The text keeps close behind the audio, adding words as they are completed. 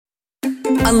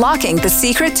Unlocking the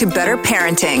secret to better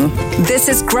parenting. This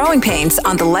is Growing Pains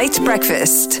on The Light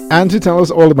Breakfast. And to tell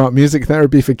us all about music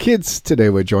therapy for kids, today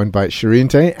we're joined by Shireen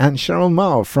Tay and Cheryl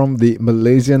Mao from the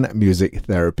Malaysian Music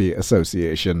Therapy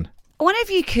Association. I wonder if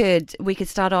we could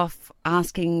start off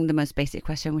asking the most basic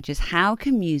question, which is how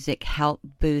can music help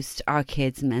boost our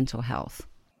kids' mental health?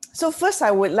 So first,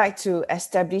 I would like to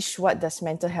establish what does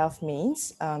mental health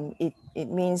means. It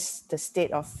means the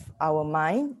state of our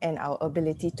mind and our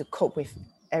ability to cope with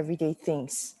everyday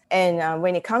things. And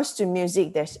when it comes to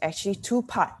music, there's actually two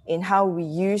parts in how we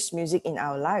use music in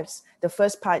our lives. The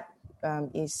first part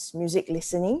is music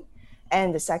listening,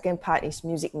 and the second part is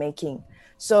music making.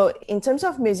 So in terms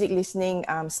of music listening,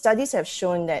 studies have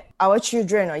shown that our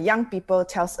children or young people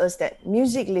tells us that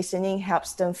music listening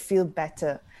helps them feel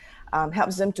better,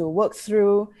 helps them to work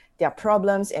through their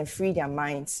problems and free their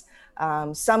minds.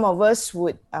 Some of us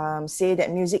would say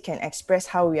that music can express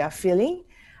how we are feeling.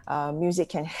 Music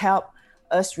can help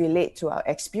us relate to our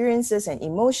experiences and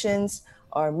emotions,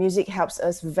 or music helps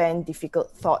us vent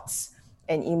difficult thoughts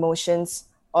and emotions,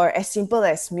 or as simple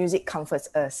as music comforts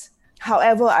us.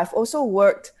 However, I've also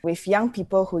worked with young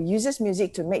people who uses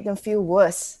music to make them feel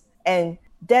worse. And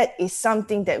that is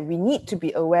something that we need to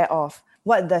be aware of.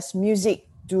 What does music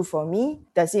do for me?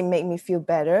 Does it make me feel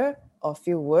better or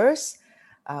feel worse?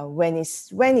 When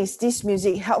is this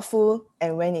music helpful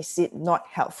and when is it not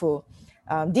helpful?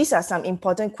 These are some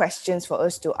important questions for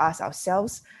us to ask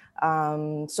ourselves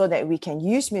so that we can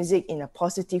use music in a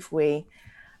positive way.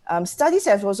 Studies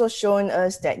have also shown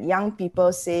us that young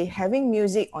people say having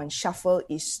music on shuffle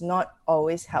is not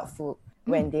always helpful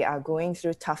when they are going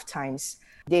through tough times.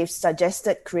 They've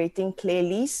suggested creating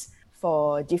playlists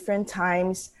for different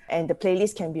times, and the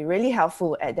playlist can be really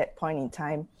helpful at that point in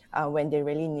time when they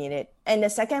really need it. And the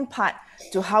second part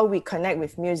to how we connect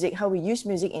with music, how we use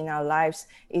music in our lives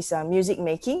is music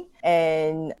making.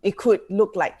 And it could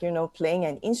look like, playing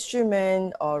an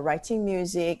instrument or writing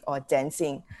music or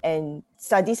dancing. And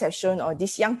studies have shown, or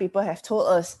these young people have told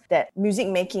us, that music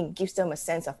making gives them a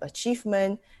sense of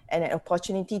achievement and an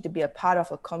opportunity to be a part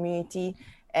of a community.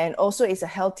 And also it's a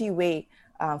healthy way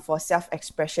for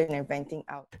self-expression and venting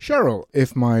out. Cheryl,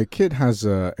 if my kid has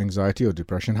anxiety or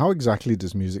depression, how exactly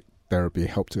does music therapy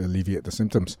help to alleviate the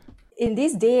symptoms? In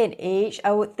this day and age,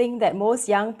 I would think that most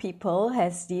young people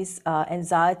has these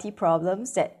anxiety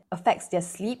problems that affects their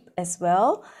sleep as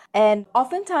well. And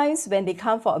oftentimes when they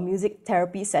come for a music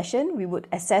therapy session, we would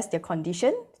assess their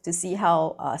condition to see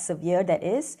how severe that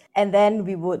is. And then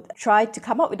we would try to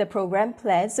come up with a program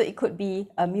plan. So it could be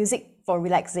a music for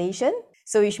relaxation.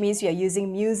 So which means you're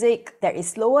using music that is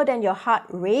slower than your heart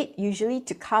rate, usually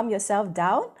to calm yourself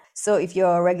down. So if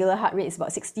your regular heart rate is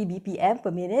about 60 BPM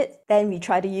per minute, then we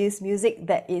try to use music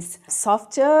that is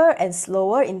softer and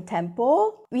slower in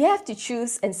tempo. We have to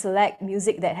choose and select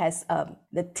music that has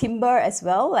the timbre as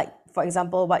well, like for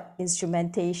example, what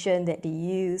instrumentation that they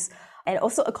use, and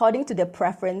also according to the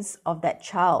preference of that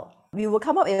child. We will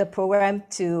come up with a program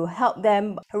to help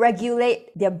them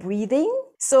regulate their breathing.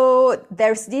 So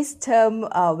there's this term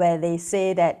where they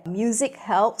say that music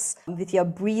helps with your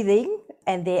breathing,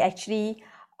 and they actually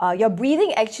your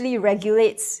breathing actually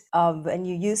regulates when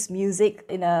you use music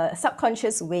in a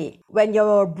subconscious way. When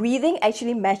your breathing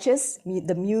actually matches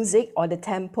the music or the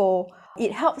tempo,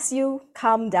 it helps you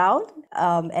calm down,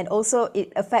 and also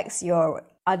it affects your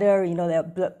other, their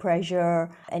blood pressure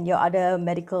and your other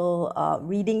medical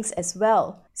readings as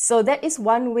well. So that is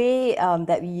one way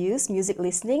that we use music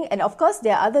listening. And of course,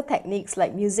 there are other techniques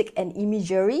like music and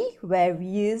imagery, where we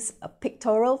use a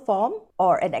pictorial form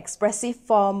or an expressive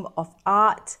form of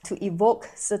art to evoke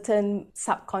certain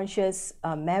subconscious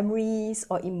memories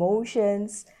or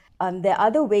emotions. There are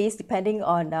other ways depending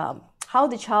on how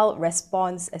the child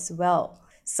responds as well.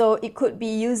 So it could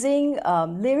be using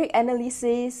lyric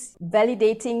analysis,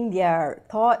 validating their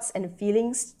thoughts and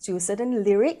feelings to certain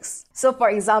lyrics. So for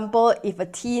example, if a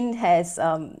teen has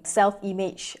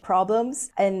self-image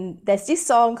problems, and there's this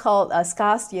song called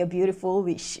Scars to You're Beautiful,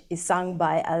 which is sung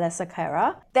by Alessia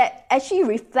Cara, that actually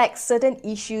reflects certain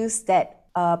issues that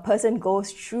a person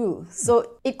goes through.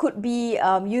 So it could be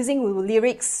using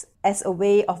lyrics as a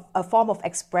way of a form of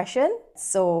expression.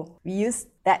 So we use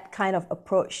that kind of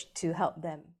approach to help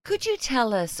them. Could you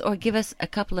tell us or give us a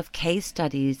couple of case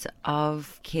studies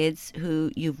of kids who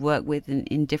you've worked with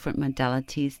in different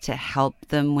modalities to help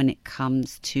them when it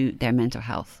comes to their mental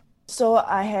health? So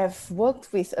I have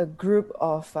worked with a group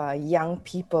of young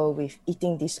people with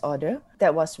eating disorder.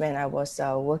 That was when I was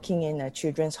working in a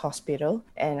children's hospital,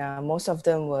 and most of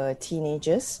them were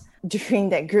teenagers. During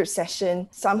that group session,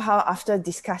 somehow after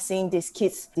discussing, these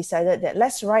kids decided that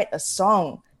let's write a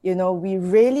song we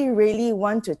really, really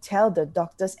want to tell the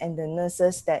doctors and the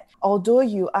nurses that although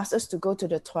you ask us to go to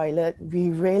the toilet, we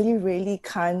really, really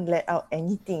can't let out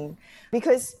anything,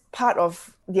 because part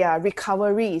of their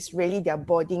recovery is really their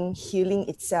body healing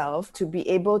itself to be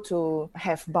able to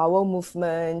have bowel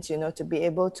movements, to be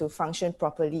able to function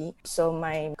properly. So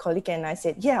my colleague and I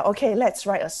said, yeah, okay, let's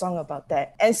write a song about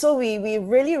that. And so we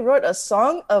really wrote a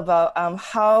song about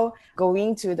how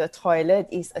going to the toilet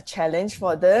is a challenge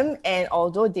for them. And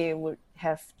although they would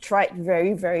have tried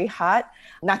very, very hard,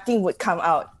 nothing would come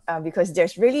out because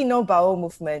there's really no bowel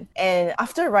movement. And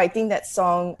after writing that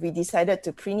song, we decided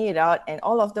to print it out, and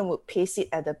all of them would paste it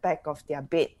at the back of their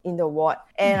bed in the ward.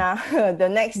 And the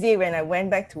next day when I went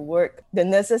back to work, the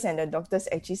nurses and the doctors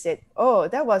actually said, oh,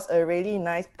 that was a really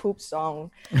nice poop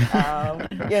song,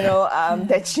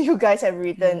 that you guys have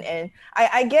written. And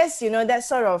I guess, that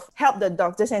sort of helped the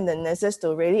doctors and the nurses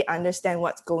to really understand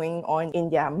what's going on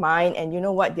in their mind and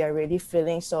what they're really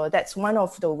feeling. So that's one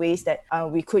of the ways that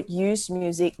we could use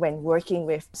music when working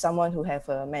with someone who have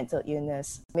a mental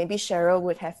illness. Maybe Cheryl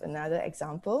would have another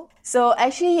example. So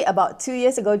actually about 2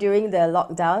 years ago during the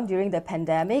lockdown, during the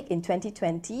pandemic in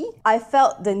 2020, I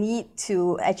felt the need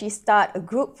to actually start a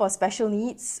group for special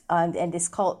needs and it's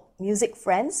called Music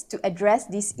Friends to address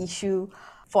this issue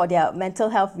for their mental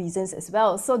health reasons as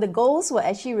well. So the goals were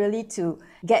actually really to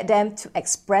get them to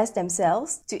express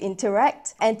themselves, to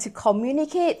interact, and to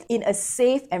communicate in a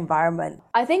safe environment.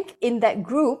 I think in that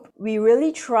group, we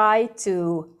really try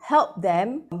to help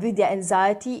them with their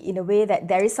anxiety in a way that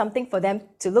there is something for them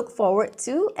to look forward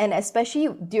to, and especially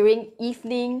during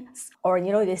evenings or,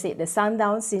 they say the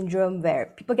sundown syndrome where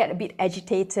people get a bit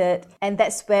agitated. And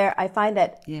that's where I find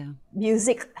that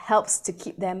music helps to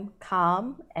keep them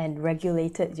calm and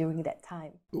regulated during that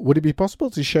time. Would it be possible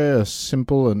to share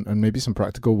simple and maybe some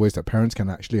practical ways that parents can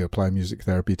actually apply music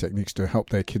therapy techniques to help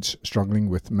their kids struggling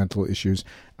with mental issues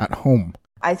at home?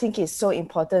 I think it's so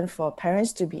important for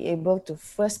parents to be able to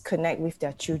first connect with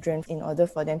their children in order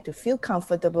for them to feel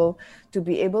comfortable, to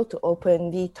be able to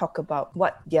openly talk about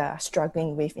what they're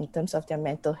struggling with in terms of their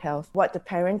mental health. What the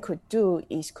parent could do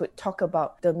is could talk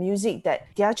about the music that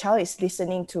their child is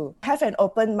listening to. Have an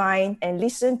open mind and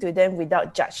listen to them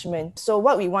without judgment. So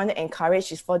what we want to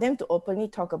encourage is for them to openly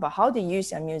talk about how they use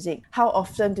their music, how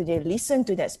often do they listen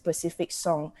to that specific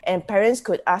song. And parents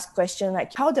could ask questions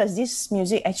like, how does this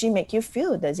music actually make you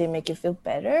feel? Does it make you feel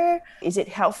better? Is it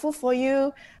helpful for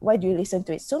you? Why do you listen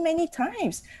to it so many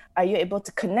times? Are you able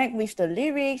to connect with the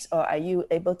lyrics, or are you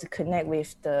able to connect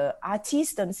with the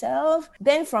artists themselves?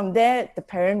 Then from there, the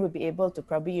parent will be able to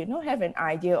probably, have an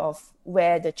idea of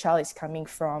where the child is coming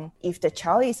from. If the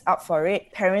child is up for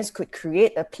it, parents could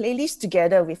create a playlist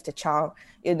together with the child,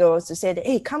 to say that,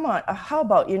 hey, come on, how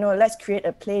about, let's create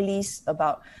a playlist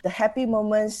about the happy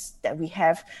moments that we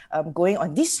have going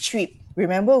on this trip.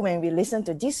 Remember when we listened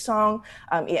to this song,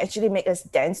 it actually made us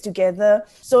dance together.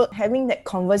 So having that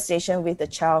conversation with the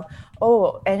child,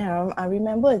 I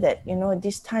remember that,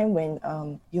 this time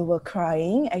when you were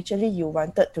crying, actually you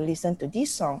wanted to listen to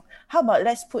this song. How about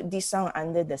let's put this song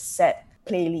under the sad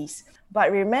playlist.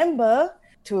 But remember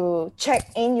to check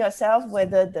in yourself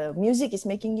whether the music is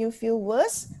making you feel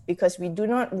worse, because we do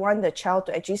not want the child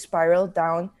to actually spiral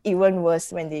down even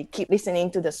worse when they keep listening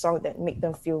to the song that make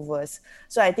them feel worse.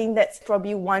 So I think that's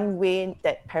probably one way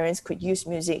that parents could use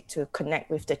music to connect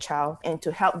with the child and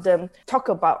to help them talk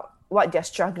about what they're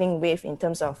struggling with in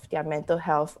terms of their mental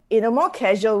health in a more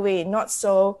casual way, not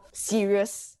so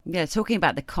serious. Yeah, talking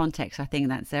about the context, I think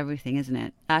that's everything, isn't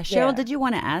it? Cheryl, did you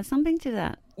want to add something to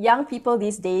that? Young people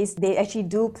these days, they actually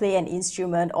do play an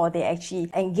instrument or they actually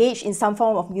engage in some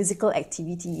form of musical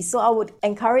activity. So I would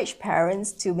encourage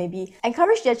parents to maybe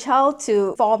encourage their child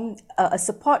to form a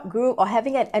support group or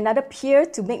having another peer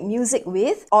to make music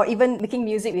with, or even making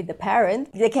music with the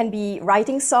parent. They can be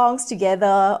writing songs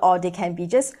together, or they can be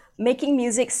just making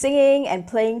music, singing and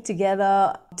playing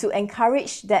together to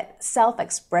encourage that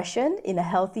self-expression in a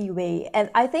healthy way. And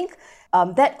I think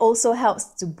that also helps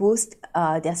to boost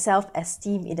their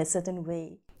self-esteem in a certain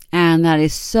way. And that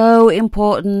is so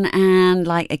important and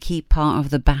like a key part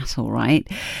of the battle, right?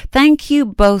 Thank you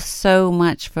both so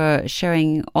much for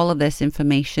sharing all of this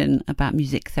information about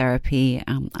music therapy.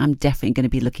 I'm definitely going to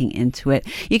be looking into it.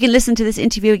 You can listen to this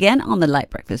interview again on the Light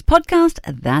Breakfast podcast.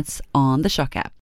 That's on the Shock app.